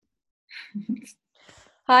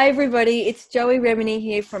Hi everybody, it's Joey Remini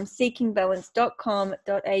here from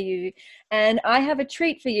seekingbalance.com.au, and I have a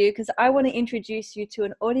treat for you because I want to introduce you to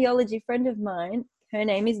an audiology friend of mine. Her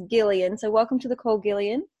name is Gillian. So welcome to the call,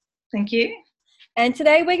 Gillian. Thank you. And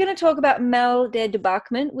today we're going to talk about mal de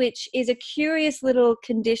débarquement, which is a curious little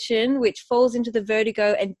condition which falls into the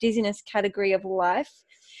vertigo and dizziness category of life.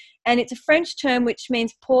 And it's a French term which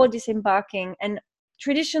means poor disembarking, and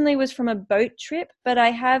traditionally was from a boat trip, but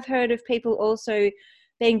I have heard of people also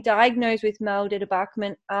being diagnosed with mal de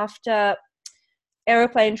débarquement after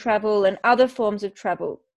aeroplane travel and other forms of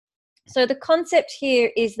travel. So the concept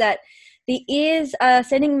here is that the ears are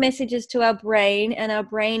sending messages to our brain, and our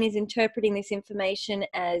brain is interpreting this information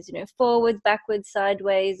as, forwards, backwards,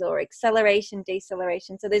 sideways, or acceleration,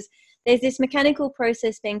 deceleration. So there's this mechanical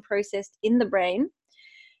process being processed in the brain.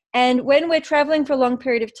 And when we're traveling for a long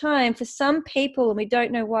period of time, for some people, and we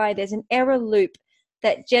don't know why, there's an error loop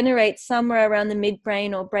that generates somewhere around the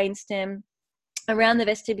midbrain or brainstem, around the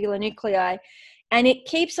vestibular nuclei, and it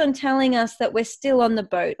keeps on telling us that we're still on the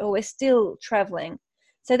boat or we're still traveling.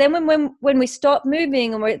 So then when we stop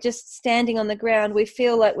moving and we're just standing on the ground, we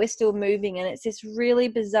feel like we're still moving, and it's this really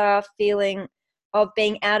bizarre feeling of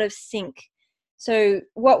being out of sync. So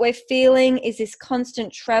what we're feeling is this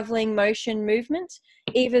constant traveling motion movement,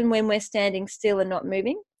 even when we're standing still and not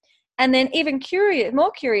moving. And then even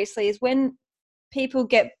more curiously is when people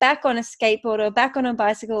get back on a skateboard or back on a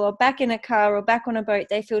bicycle or back in a car or back on a boat,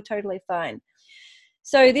 they feel totally fine.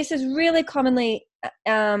 So this is really commonly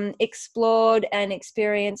explored and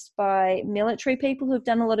experienced by military people who've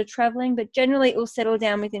done a lot of traveling, but generally it will settle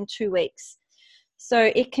down within 2 weeks.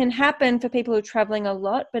 So it can happen for people who are traveling a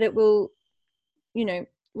lot, but it will,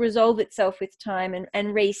 resolve itself with time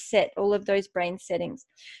and reset all of those brain settings.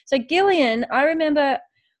 So Gillian, I remember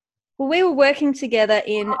we were working together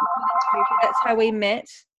in, that's how we met.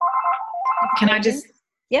 Can I just?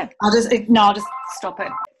 Yeah. I'll just stop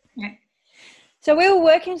it. Yeah. So we were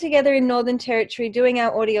working together in Northern Territory doing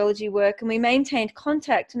our audiology work, and we maintained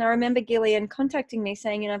contact. And I remember Gillian contacting me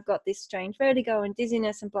saying, I've got this strange vertigo and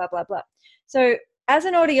dizziness and blah, blah, blah. So as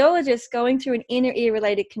an audiologist going through an inner ear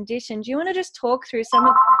related condition, do you want to just talk through some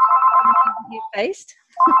of the things you faced?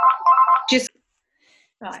 Just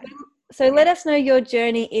right. So let us know your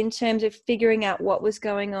journey in terms of figuring out what was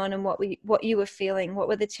going on and what you were feeling. What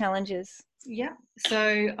were the challenges? Yeah.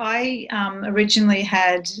 So I originally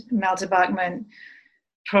had mal débarquement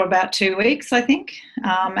for about 2 weeks, I think,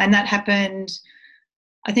 and that happened.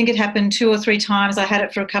 I think it happened 2 or 3 times. I had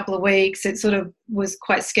it for a couple of weeks. It sort of was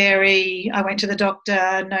quite scary. I went to the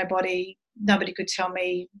doctor. Nobody could tell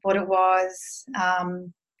me what it was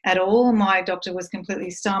at all. My doctor was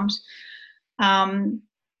completely stumped.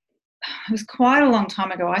 It was quite a long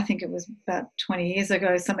time ago. I think it was about 20 years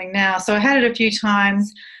ago, something now. So I had it a few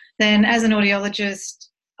times. Then as an audiologist,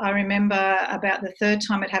 I remember about the 3rd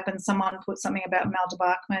time it happened, someone put something about mal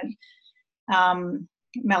débarquement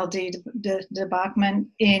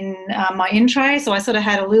in my in-tray. So I sort of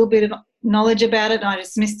had a little bit of knowledge about it, and I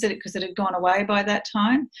dismissed it because it had gone away by that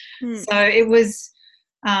time. So it was,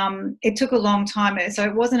 it took a long time. So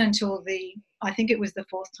it wasn't until I think it was the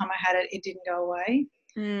 4th time I had it, it didn't go away.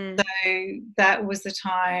 So that was the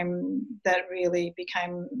time that really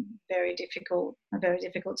became a very difficult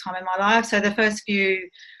time in my life. So the first few,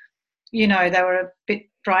 they were a bit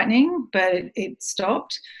frightening, but it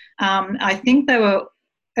stopped. I think they were,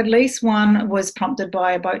 at least one was prompted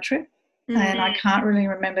by a boat trip, and I can't really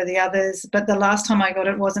remember the others, but the last time I got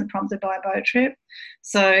it wasn't prompted by a boat trip.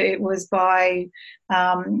 So it was by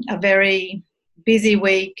a very busy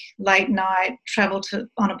week, late night, travel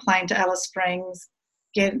on a plane to Alice Springs,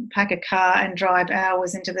 pack a car and drive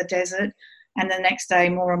hours into the desert, and the next day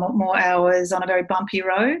more and more hours on a very bumpy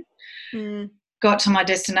road. Got to my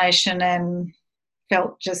destination and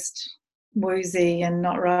felt just woozy and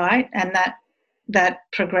not right, and that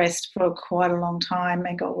progressed for quite a long time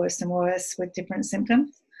and got worse and worse with different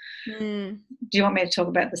symptoms. Do you want me to talk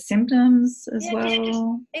about the symptoms as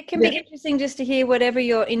well? It can be interesting just to hear whatever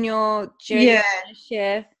you're in your journey to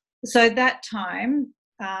share. So that time,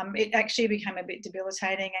 it actually became a bit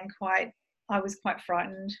debilitating, and I was quite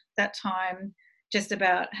frightened that time, just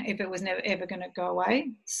about if it was never ever going to go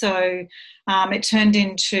away. So it turned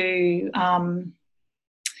into,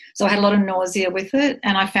 so I had a lot of nausea with it,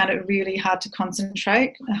 and I found it really hard to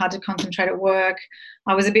concentrate at work.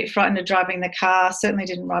 I was a bit frightened of driving the car, certainly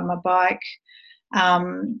didn't ride my bike,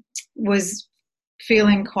 was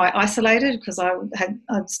feeling quite isolated because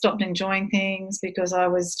I'd stopped enjoying things because I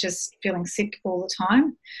was just feeling sick all the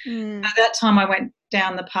time. At that time I went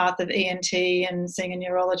down the path of ENT and seeing a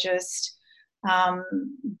neurologist.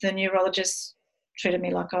 The neurologist treated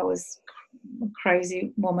me like I was a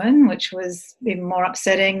crazy woman, which was even more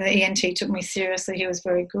upsetting. The ENT took me seriously. He was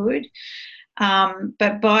very good.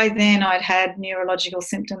 But by then I'd had neurological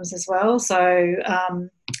symptoms as well. So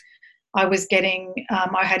I was getting,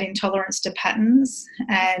 I had intolerance to patterns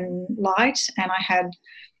and light, and I had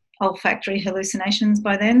olfactory hallucinations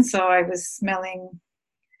by then. So I was smelling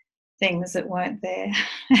things that weren't there.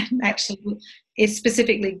 Actually, it's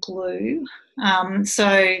specifically glue.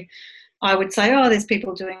 So I would say, oh, there's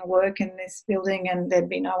people doing work in this building, and there'd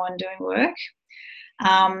be no one doing work.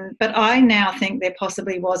 But I now think there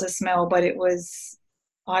possibly was a smell, but I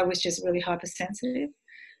was just really hypersensitive.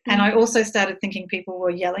 And I also started thinking people were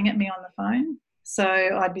yelling at me on the phone. So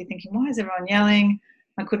I'd be thinking, why is everyone yelling?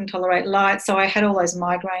 I couldn't tolerate light. So I had all those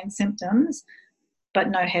migraine symptoms, but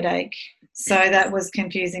no headache. So that was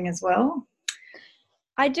confusing as well.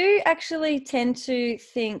 I do actually tend to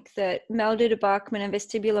think that mal-de Debachmann and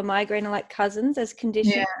vestibular migraine are like cousins as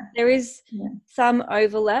conditions. Yeah. There is some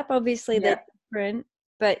overlap. Obviously, they're different,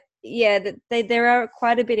 but there are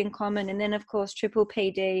quite a bit in common. And then, of course, triple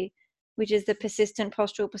PD, which is the persistent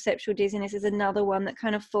postural perceptual dizziness, is another one that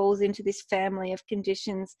kind of falls into this family of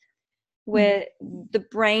conditions where the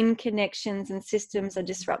brain connections and systems are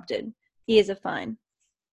disrupted. Ears are fine.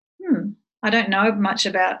 I don't know much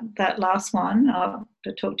about that last one. I'll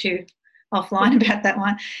talk to you offline about that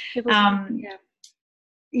one.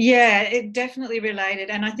 Yeah, it definitely related,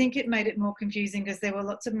 and I think it made it more confusing because there were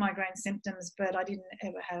lots of migraine symptoms, but I didn't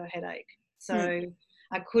ever have a headache. So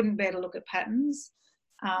I couldn't bear to look at patterns.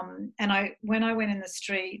 And when I went in the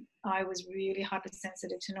street, I was really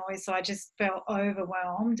hypersensitive to noise, so I just felt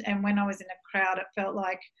overwhelmed. And when I was in a crowd, it felt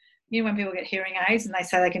like, when people get hearing aids and they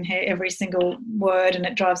say they can hear every single word and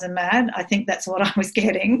it drives them mad, I think that's what I was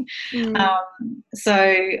getting.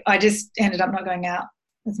 So I just ended up not going out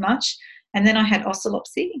as much. And then I had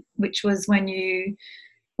oscillopsy, which was when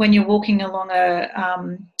you're walking along a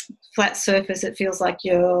flat surface, it feels like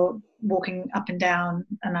you're walking up and down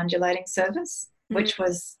an undulating surface, which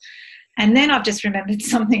was... And then I've just remembered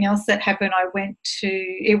something else that happened. I went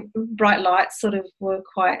to... bright lights sort of were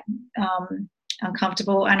quite...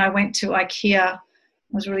 uncomfortable, and I went to IKEA. It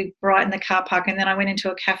was really bright in the car park, and then I went into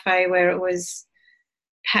a cafe where it was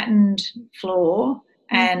patterned floor,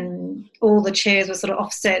 and all the chairs were sort of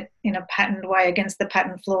offset in a patterned way against the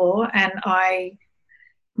patterned floor, and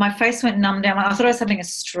my face went numb down. I thought I was having a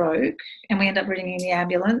stroke, and we ended up ringing the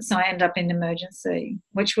ambulance, so I ended up in emergency,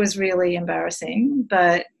 which was really embarrassing,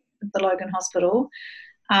 but at the Logan Hospital.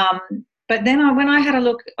 But then when I had a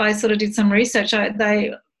look, I sort of did some research.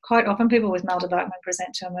 Quite often people with mal-de Debachmann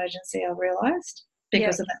present to emergency, I realised,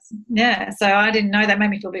 because of that. Yeah, so I didn't know. That made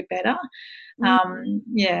me feel a bit better. And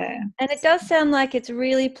it does sound like it's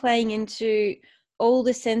really playing into all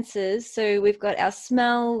the senses. So we've got our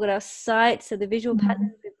smell, we've got our sight, so the visual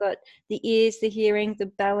patterns, we've got the ears, the hearing, the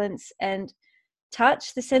balance, and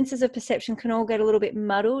touch. The senses of perception can all get a little bit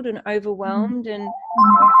muddled and overwhelmed and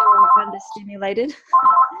understimulated.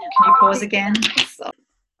 Can you pause again?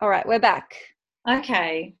 All right, we're back.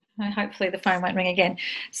 Okay, hopefully the phone won't ring again.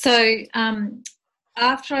 So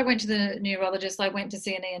after I went to the neurologist, I went to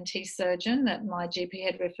see an ENT surgeon that my GP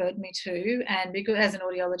had referred me to, and because as an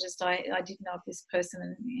audiologist I did know of this person,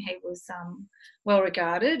 and he was well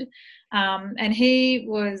regarded, and he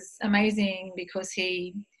was amazing because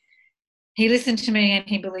he listened to me and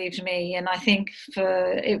he believed me, and I think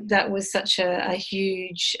that was such a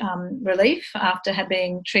huge relief after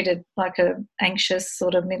being treated like a anxious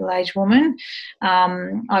sort of middle-aged woman.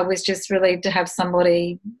 I was just relieved to have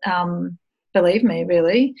somebody believe me,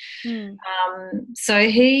 really. So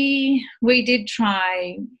we did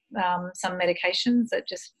try some medications that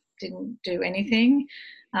just didn't do anything.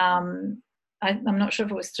 I'm not sure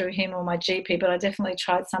if it was through him or my GP, but I definitely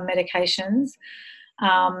tried some medications.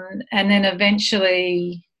 And then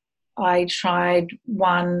eventually I tried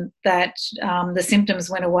one that the symptoms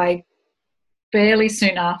went away fairly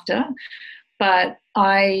soon after, but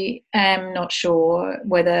I am not sure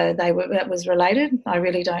whether that was related. I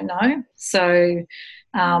really don't know. So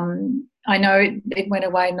I know it went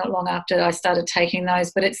away not long after I started taking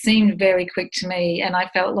those, but it seemed very quick to me, and I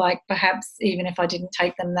felt like perhaps even if I didn't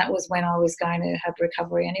take them, that was when I was going to have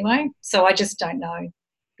recovery anyway. So I just don't know.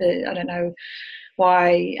 I don't know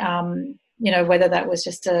why, whether that was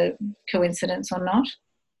just a coincidence or not.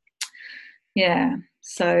 Yeah.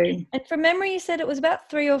 So. And from memory, you said it was about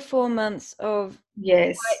 3 or 4 months of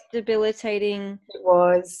quite debilitating. It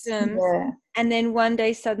was. Symptoms, and then one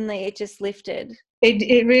day suddenly it just lifted.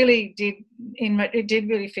 It really did. It did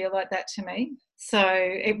really feel like that to me. So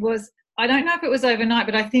it was I don't know if it was overnight,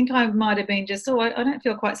 but I think I might have been just, I don't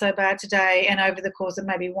feel quite so bad today. And over the course of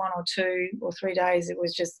maybe 1 or 2 or 3 days, it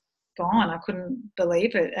was just gone. I couldn't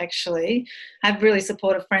believe it, actually. I have really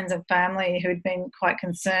supportive friends and family who'd been quite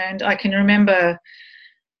concerned. I can remember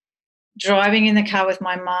driving in the car with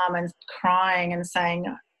my mum and crying and saying,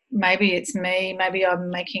 maybe it's me, maybe I'm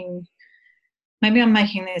making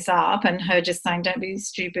this up, and her just saying, don't be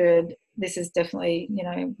stupid. This is definitely,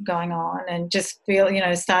 going on, and just feel,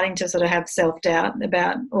 starting to sort of have self-doubt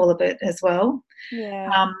about all of it as well.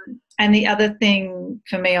 Yeah. And the other thing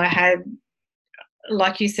for me, I had,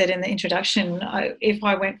 like you said in the introduction, if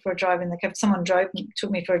I went for a drive in the cab, someone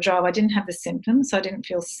took me for a drive, I didn't have the symptoms, so I didn't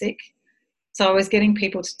feel sick. So I was getting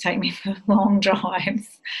people to take me for long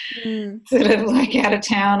drives, sort of like out of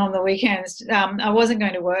town on the weekends. I wasn't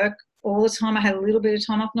going to work all the time. I had a little bit of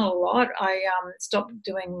time off, not a lot. I stopped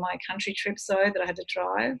doing my country trips, though, that I had to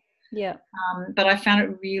drive. Yeah. But I found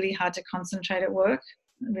it really hard to concentrate at work,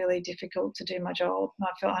 really difficult to do my job.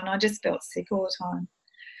 I just felt sick all the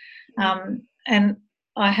time. And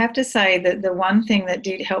I have to say that the one thing that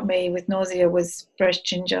did help me with nausea was fresh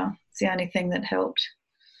ginger. It's the only thing that helped.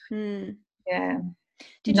 Yeah.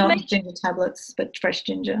 Not ginger tablets, but fresh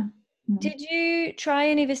ginger. Did you try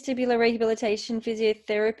any vestibular rehabilitation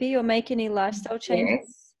physiotherapy or make any lifestyle changes?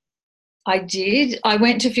 Yes, I did. I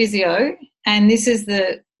went to physio, and this is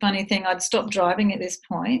the funny thing. I'd stopped driving at this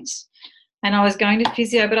point, and I was going to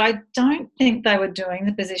physio, but I don't think they were doing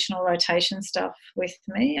the positional rotation stuff with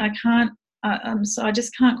me. I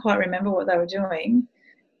just can't quite remember what they were doing.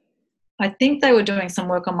 I think they were doing some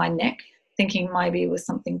work on my neck, thinking maybe it was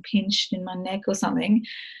something pinched in my neck or something.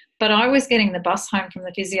 But I was getting the bus home from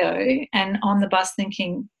the physio, and on the bus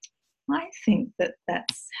thinking, I think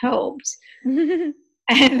that's helped. And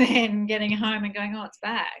then getting home and going, oh, it's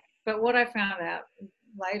back. But what I found out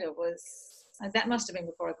later was, that must have been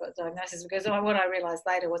before I got diagnosis, because what I realised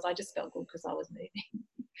later was I just felt good because I was moving.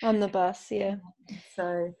 On the bus, yeah.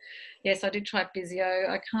 So, yes, I did try physio.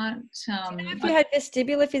 I can't... Do you know if you had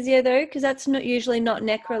vestibular physio, though? Because that's usually not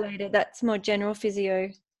neck related. That's more general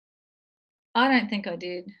physio. I don't think I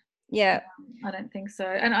did. Yeah. I don't think so.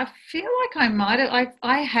 And I feel like I might have.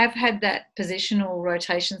 I have had that positional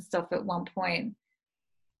rotation stuff at one point,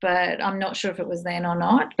 but I'm not sure if it was then or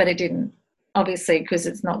not. But it didn't, obviously, because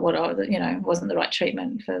it's not what wasn't the right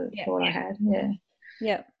treatment for what I had. Yeah.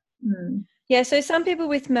 Yeah. Yeah, so some people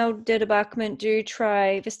with Mel de Debachment do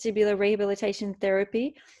try vestibular rehabilitation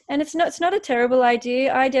therapy, and it's not a terrible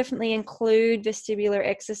idea. I definitely include vestibular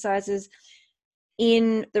exercises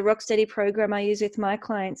in the Rocksteady program I use with my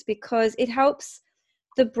clients, because it helps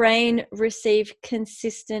the brain receive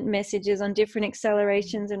consistent messages on different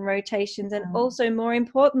accelerations and rotations. And also, more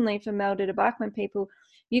importantly, for Mel de Debachment people,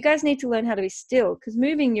 you guys need to learn how to be still, because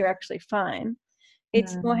moving, you're actually fine.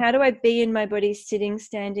 It's more, how do I be in my body, sitting,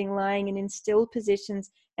 standing, lying, and in still positions,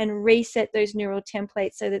 and reset those neural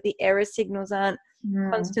templates so that the error signals aren't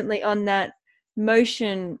constantly on that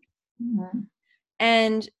motion.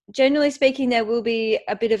 And generally speaking, there will be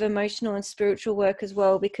a bit of emotional and spiritual work as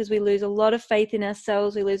well, because we lose a lot of faith in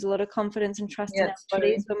ourselves. We lose a lot of confidence and trust in our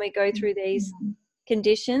bodies when we go through these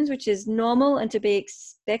conditions, which is normal and to be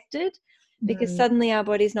expected, because suddenly our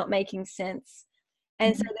body's not making sense.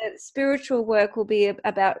 And so the spiritual work will be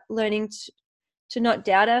about learning to not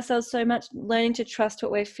doubt ourselves so much, learning to trust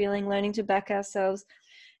what we're feeling, learning to back ourselves,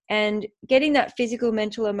 and getting that physical,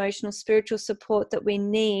 mental, emotional, spiritual support that we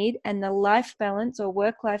need, and the life balance or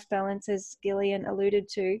work-life balance, as Gillian alluded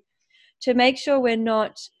to make sure we're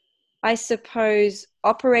not, I suppose,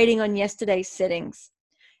 operating on yesterday's settings.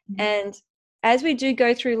 And as we do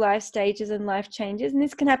go through life stages and life changes, and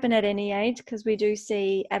this can happen at any age, because we do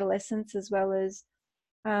see adolescents as well as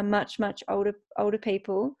much older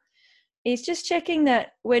people, is just checking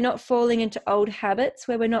that we're not falling into old habits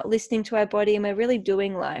where we're not listening to our body and we're really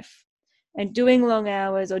doing life and doing long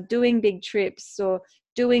hours or doing big trips or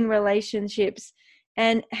doing relationships.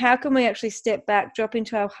 And how can we actually step back, drop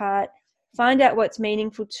into our heart, find out what's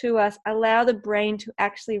meaningful to us, allow the brain to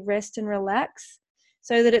actually rest and relax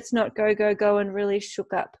so that it's not go and really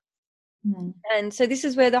shook up. And so this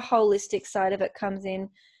is where the holistic side of it comes in.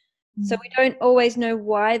 So we don't always know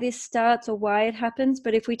why this starts or why it happens,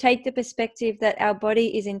 but if we take the perspective that our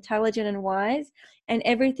body is intelligent and wise, and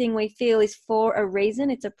everything we feel is for a reason,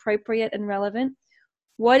 it's appropriate and relevant,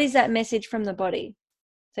 what is that message from the body?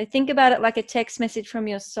 So think about it like a text message from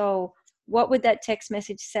your soul. What would that text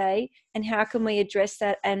message say, and how can we address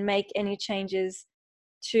that and make any changes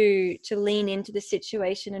to lean into the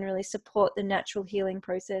situation and really support the natural healing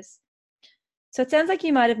process? So it sounds like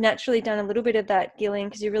you might have naturally done a little bit of that, Gillian,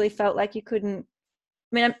 because you really felt like you couldn't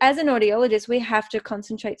mean, as an audiologist, we have to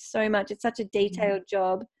concentrate so much. It's such a detailed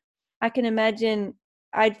job. I can imagine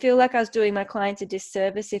I'd feel like I was doing my clients a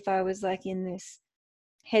disservice if I was like in this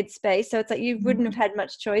headspace. So it's like you wouldn't have had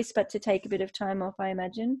much choice but to take a bit of time off, I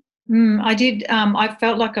imagine. I did. I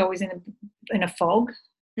felt like I was in a fog.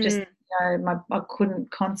 Just I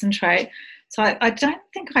couldn't concentrate. So I don't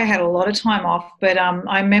think I had a lot of time off, but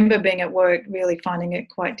I remember being at work really finding it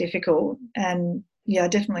quite difficult. And yeah, I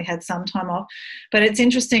definitely had some time off. But it's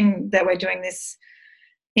interesting that we're doing this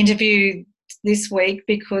interview this week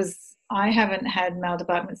because I haven't had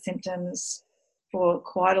maladebarbment symptoms for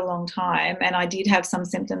quite a long time, and I did have some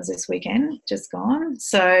symptoms this weekend, just gone.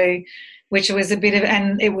 So, which was a bit of,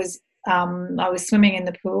 and it was, I was swimming in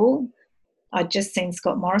the pool. I'd just seen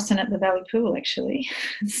Scott Morrison at the Valley Pool, actually.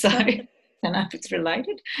 So I don't know if it's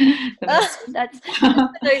related. That's for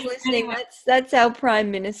those listening. That's our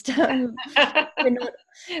Prime Minister.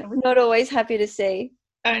 We're not always happy to see.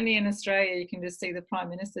 Only in Australia you can just see the Prime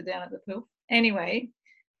Minister down at the pool. Anyway,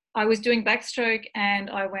 I was doing backstroke and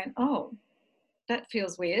I went, oh, that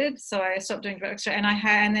feels weird. So I stopped doing backstroke,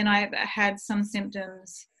 and then I had some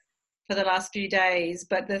symptoms for the last few days.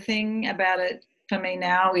 But the thing about it for me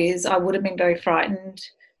now is I would have been very frightened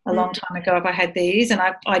a long time ago if I had these, and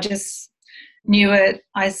I just knew it.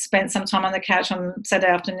 I spent some time on the couch on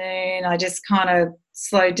Saturday afternoon. I just kind of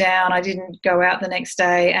slowed down. I didn't go out the next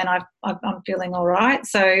day, and I'm feeling all right.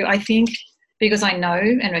 So I think because I know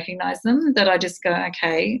and recognise them, that I just go,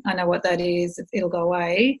 okay, I know what that is. It'll go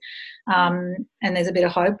away. And there's a bit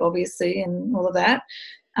of hope, obviously, and all of that.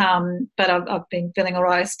 But I've been feeling all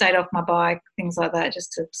right. I stayed off my bike, things like that,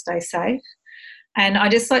 just to stay safe. And I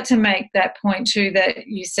just like to make that point too, that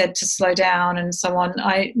you said to slow down and so on.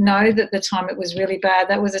 I know that the time it was really bad,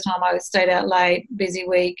 that was the time I stayed out late, busy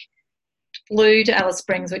week, flew to Alice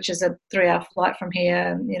Springs, which is a 3-hour flight from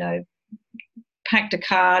here, you know, packed a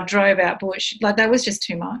car, drove out bush. Like, that was just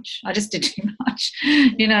too much. I just did too much,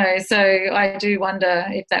 you know. So I do wonder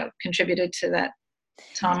if that contributed to that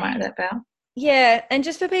time, that bout. Yeah, and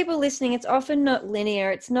just for people listening, it's often not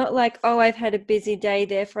linear. It's not like, oh, I've had a busy day,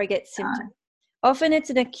 therefore I get symptoms. Often it's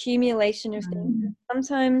an accumulation of things.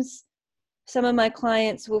 Sometimes some of my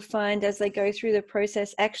clients will find as they go through the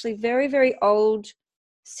process actually very, very old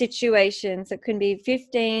situations that can be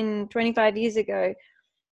 15, 25 years ago.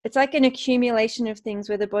 It's like an accumulation of things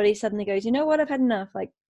where the body suddenly goes, you know what, I've had enough. Like,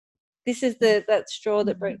 this is that straw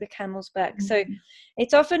that broke the camel's back. So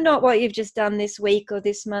it's often not what you've just done this week or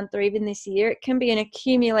this month or even this year. It can be an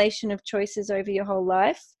accumulation of choices over your whole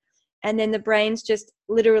life. And then the brain's just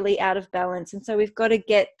literally out of balance. And so we've got to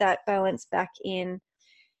get that balance back in.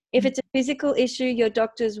 If it's a physical issue, your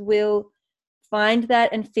doctors will find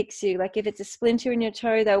that and fix you. Like if it's a splinter in your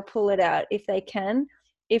toe, they'll pull it out if they can.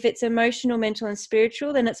 If it's emotional, mental, and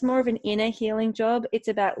spiritual, then it's more of an inner healing job. It's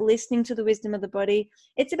about listening to the wisdom of the body.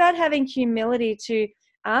 It's about having humility to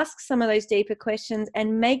ask some of those deeper questions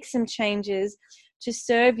and make some changes to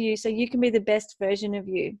serve you so you can be the best version of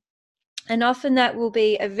you. And often that will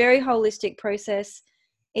be a very holistic process.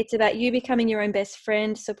 It's about you becoming your own best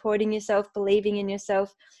friend, supporting yourself, believing in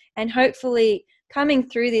yourself, and hopefully coming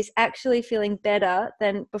through this actually feeling better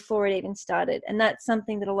than before it even started. And that's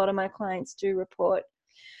something that a lot of my clients do report.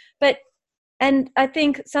 And I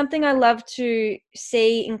think something I love to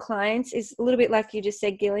see in clients is a little bit like you just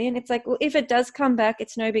said, Gillian. It's like, well, if it does come back,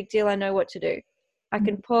 it's no big deal. I know what to do. I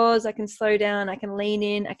can pause, I can slow down, I can lean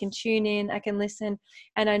in, I can tune in, I can listen,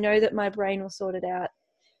 and I know that my brain will sort it out.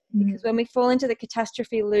 Because when we fall into the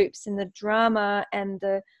catastrophe loops and the drama and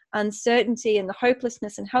the uncertainty and the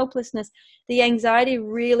hopelessness and helplessness, the anxiety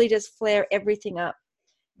really does flare everything up.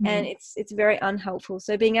 And it's very unhelpful.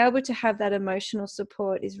 So being able to have that emotional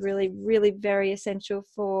support is really, really very essential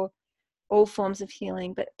for all forms of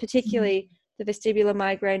healing, but particularly the vestibular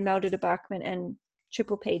migraine, maladebarbment, and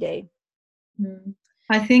triple PD.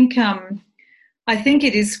 I think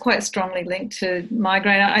it is quite strongly linked to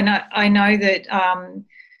migraine. I know that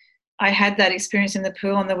I had that experience in the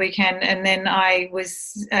pool on the weekend, and then I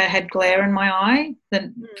had glare in my eye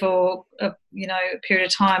for a period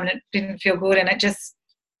of time, and it didn't feel good, and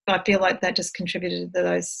I feel like that just contributed to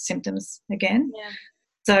those symptoms again. Yeah.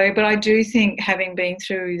 So, but I do think having been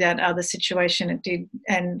through that other situation, it did,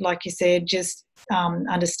 and like you said, just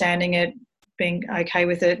understanding it, being okay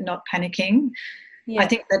with it, not panicking. Yeah. I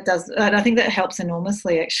think that helps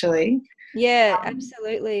enormously, actually. Yeah,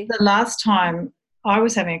 absolutely. The last time I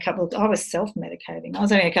was having I was self-medicating. I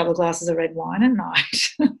was having a couple of glasses of red wine at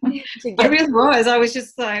night. I really was. I was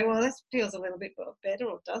just like, well, this feels a little bit better,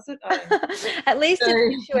 or does it? I don't know. At least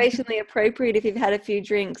it's situationally appropriate if you've had a few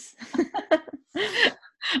drinks.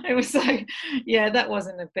 It was like, yeah, that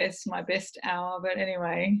wasn't my best hour, but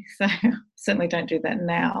anyway, so certainly don't do that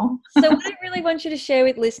now. So what I really want you to share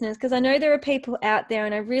with listeners, because I know there are people out there,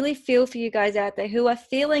 and I really feel for you guys out there who are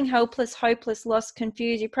feeling helpless, hopeless, lost,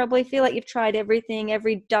 confused. You probably feel like you've tried everything,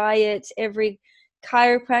 every diet, every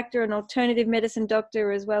chiropractor and alternative medicine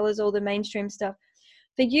doctor, as well as all the mainstream stuff.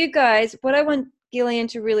 For you guys, what I want Gillian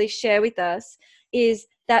to really share with us is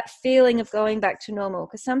that feeling of going back to normal,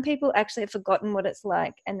 because some people actually have forgotten what it's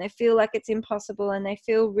like, and they feel like it's impossible, and they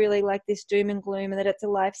feel really like this doom and gloom and that it's a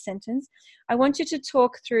life sentence. I want you to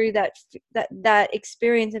talk through that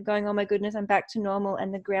experience of going, oh my goodness, I'm back to normal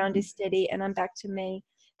and the ground is steady and I'm back to me,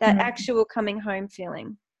 that actual coming home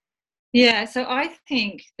feeling. Yeah, so I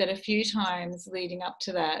think that a few times leading up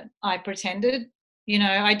to that, I pretended.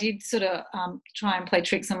 I did sort of try and play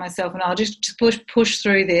tricks on myself, and I'll just push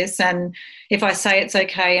through this. And if I say it's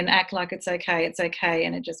okay and act like it's okay,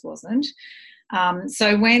 and it just wasn't.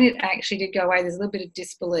 So when it actually did go away, there's a little bit of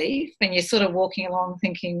disbelief, and you're sort of walking along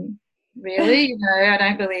thinking, really, I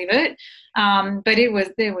don't believe it.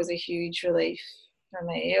 But there was a huge relief for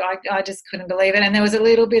me. I just couldn't believe it, and there was a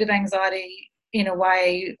little bit of anxiety in a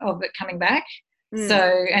way of it coming back. So,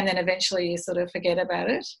 and then eventually you sort of forget about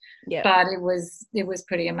it. Yeah. But it was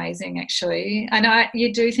pretty amazing, actually. And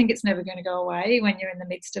you do think it's never going to go away when you're in the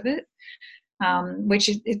midst of it, which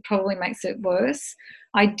it probably makes it worse.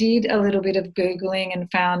 I did a little bit of Googling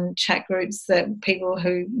and found chat groups that people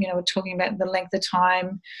who, were talking about the length of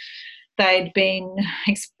time they'd been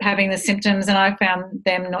having the symptoms, and I found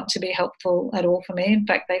them not to be helpful at all for me. In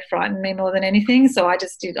fact, they frightened me more than anything. So I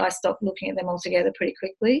stopped looking at them altogether pretty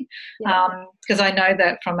quickly, because I know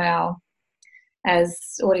that as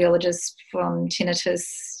audiologists, from tinnitus,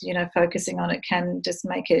 focusing on it can just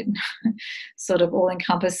make it sort of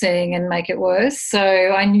all-encompassing and make it worse.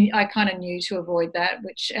 So I kind of knew to avoid that,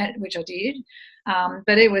 which I did.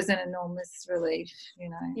 But it was an enormous relief,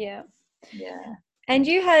 Yeah. Yeah. And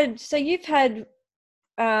you've had, so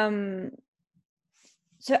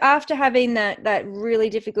after having that really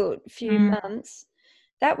difficult few months,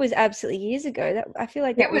 that was absolutely years ago. I feel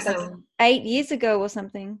like that was like 8 years ago or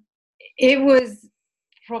something. It was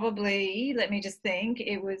probably, let me just think,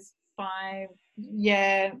 it was 9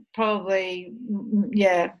 or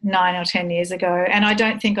 10 years ago. And I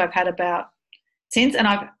don't think I've had about since. And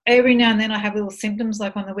every now and then I have little symptoms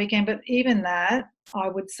like on the weekend, but even that, I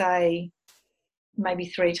would say maybe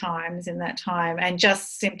 3 times in that time, and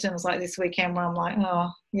just symptoms like this weekend where I'm like,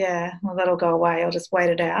 oh yeah, well, that'll go away, I'll just wait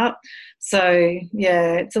it out. So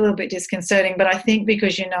yeah, it's a little bit disconcerting, but I think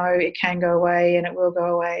because it can go away and it will go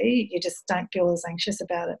away, you just don't feel as anxious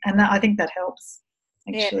about it, and I think that helps,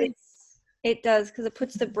 actually. Yeah, it does, because it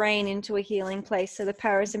puts the brain into a healing place. So the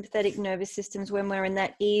parasympathetic nervous systems, when we're in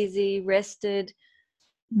that easy, rested,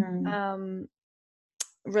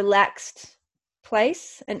 relaxed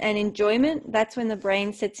place and enjoyment, that's when the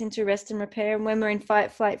brain sets into rest and repair. And when we're in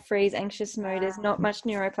fight, flight, freeze, anxious mode, there's not much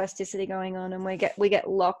neuroplasticity going on, and we get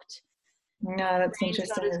locked. No, that's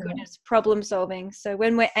interesting. Not as good as problem solving. So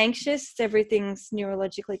when we're anxious, everything's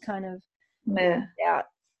neurologically kind of out.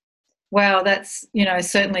 Well, that's,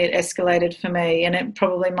 certainly it escalated for me, and it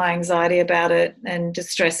probably my anxiety about it and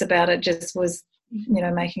distress about it just was,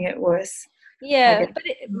 making it worse. Yeah,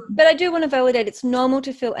 but I do want to validate it's normal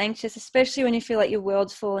to feel anxious, especially when you feel like your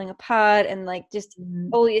world's falling apart and like just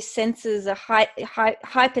all your senses are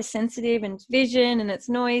hypersensitive, and vision, and it's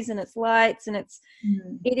noise and it's lights, and it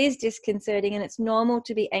is disconcerting, and it's normal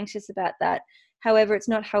to be anxious about that. However, it's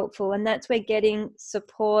not helpful, and that's where getting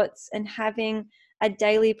supports and having a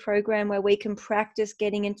daily program where we can practice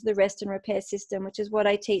getting into the rest and repair system, which is what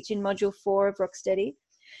I teach in module 4 of Rocksteady,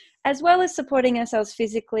 as well as supporting ourselves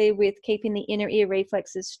physically with keeping the inner ear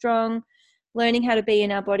reflexes strong, learning how to be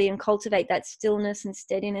in our body and cultivate that stillness and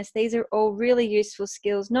steadiness. These are all really useful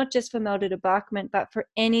skills, not just for melder debarkment, but for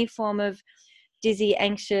any form of dizzy,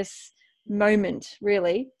 anxious moment,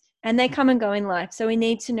 really. And they come and go in life. So we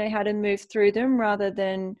need to know how to move through them rather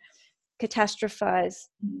than catastrophize.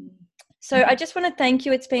 So I just want to thank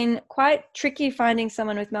you. It's been quite tricky finding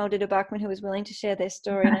someone with melder debarkment who was willing to share their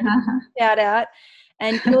story. And I just shout out.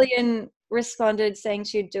 And Gillian responded saying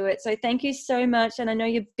she'd do it. So thank you so much. And I know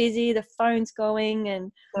you're busy, the phone's going,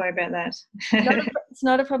 and sorry about that. It's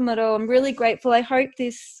not a problem at all. I'm really grateful. I hope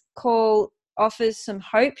this call offers some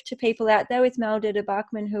hope to people out there with melder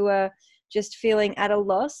debarkment who are just feeling at a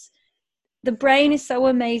loss. The brain is so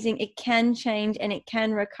amazing. It can change and it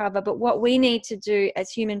can recover. But what we need to do as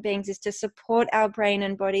human beings is to support our brain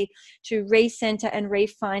and body to recenter and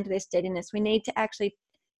re-find their steadiness. We need to actually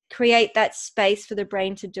create that space for the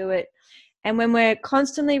brain to do it. And when we're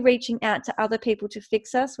constantly reaching out to other people to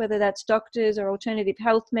fix us, whether that's doctors or alternative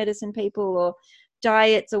health medicine people or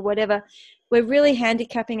diets or whatever, we're really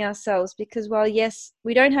handicapping ourselves, because while, yes,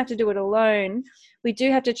 we don't have to do it alone, we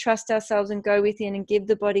do have to trust ourselves and go within and give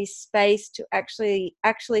the body space to actually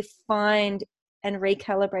find and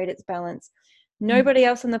recalibrate its balance. Nobody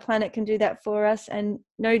else on the planet can do that for us, and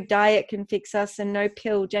no diet can fix us, and no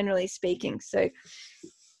pill, generally speaking. So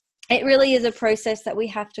it really is a process that we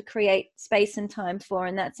have to create space and time for,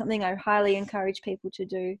 and that's something I highly encourage people to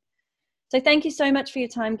do. So thank you so much for your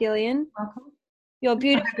time, Gillian. Welcome. You're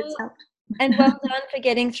beautiful, and well done for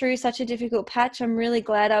getting through such a difficult patch. I'm really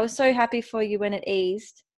glad. I was so happy for you when it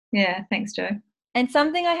eased. Yeah, thanks, Jo. And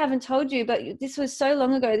something I haven't told you, but this was so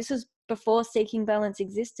long ago. This was before Seeking Balance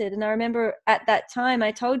existed. And I remember at that time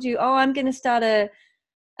I told you, oh, I'm going to start a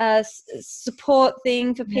support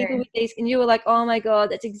thing for people with these. And you were like, oh my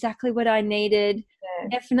God, that's exactly what I needed. Yeah.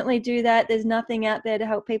 Definitely do that. There's nothing out there to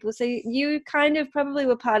help people. So you kind of probably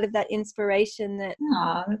were part of that inspiration that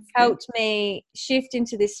helped me shift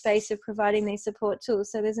into this space of providing these support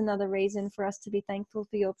tools. So there's another reason for us to be thankful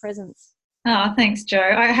for your presence. Oh, thanks, Jo.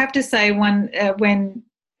 I have to say, when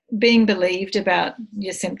being believed about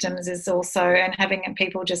your symptoms is also, and having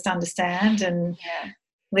people just understand and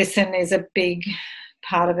listen is a big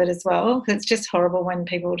part of it as well. It's just horrible when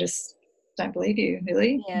people just don't believe you,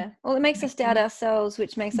 really. Yeah. Well, it makes us doubt ourselves,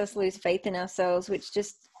 which makes us lose faith in ourselves, which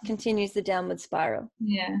just continues the downward spiral.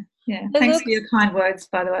 Yeah. Yeah. So thanks for your kind words,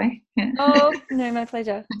 by the way. Yeah. Oh, no, my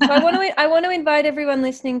pleasure. So I want to invite everyone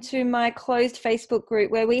listening to my closed Facebook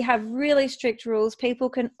group, where we have really strict rules. People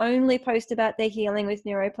can only post about their healing with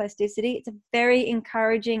neuroplasticity. It's a very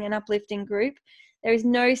encouraging and uplifting group. There is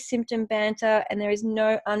no symptom banter, and there is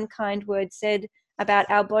no unkind word said about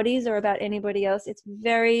our bodies or about anybody else. It's a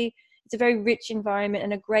very rich environment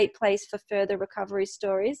and a great place for further recovery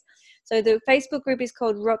stories. So the Facebook group is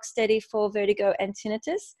called Rock Steady for Vertigo and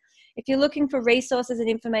Tinnitus. If you're looking for resources and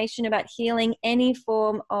information about healing any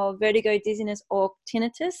form of vertigo, dizziness, or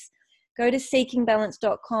tinnitus, go to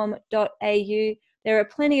seekingbalance.com.au. There are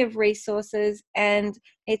plenty of resources, and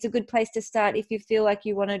it's a good place to start if you feel like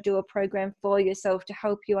you want to do a program for yourself to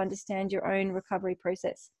help you understand your own recovery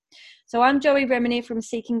process. So I'm Joey Remini from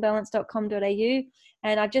seekingbalance.com.au,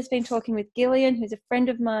 and I've just been talking with Gillian, who's a friend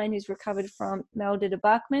of mine who's recovered from mal de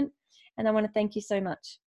debâclement, and I want to thank you so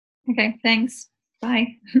much. Okay, thanks.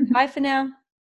 Bye. Bye for now.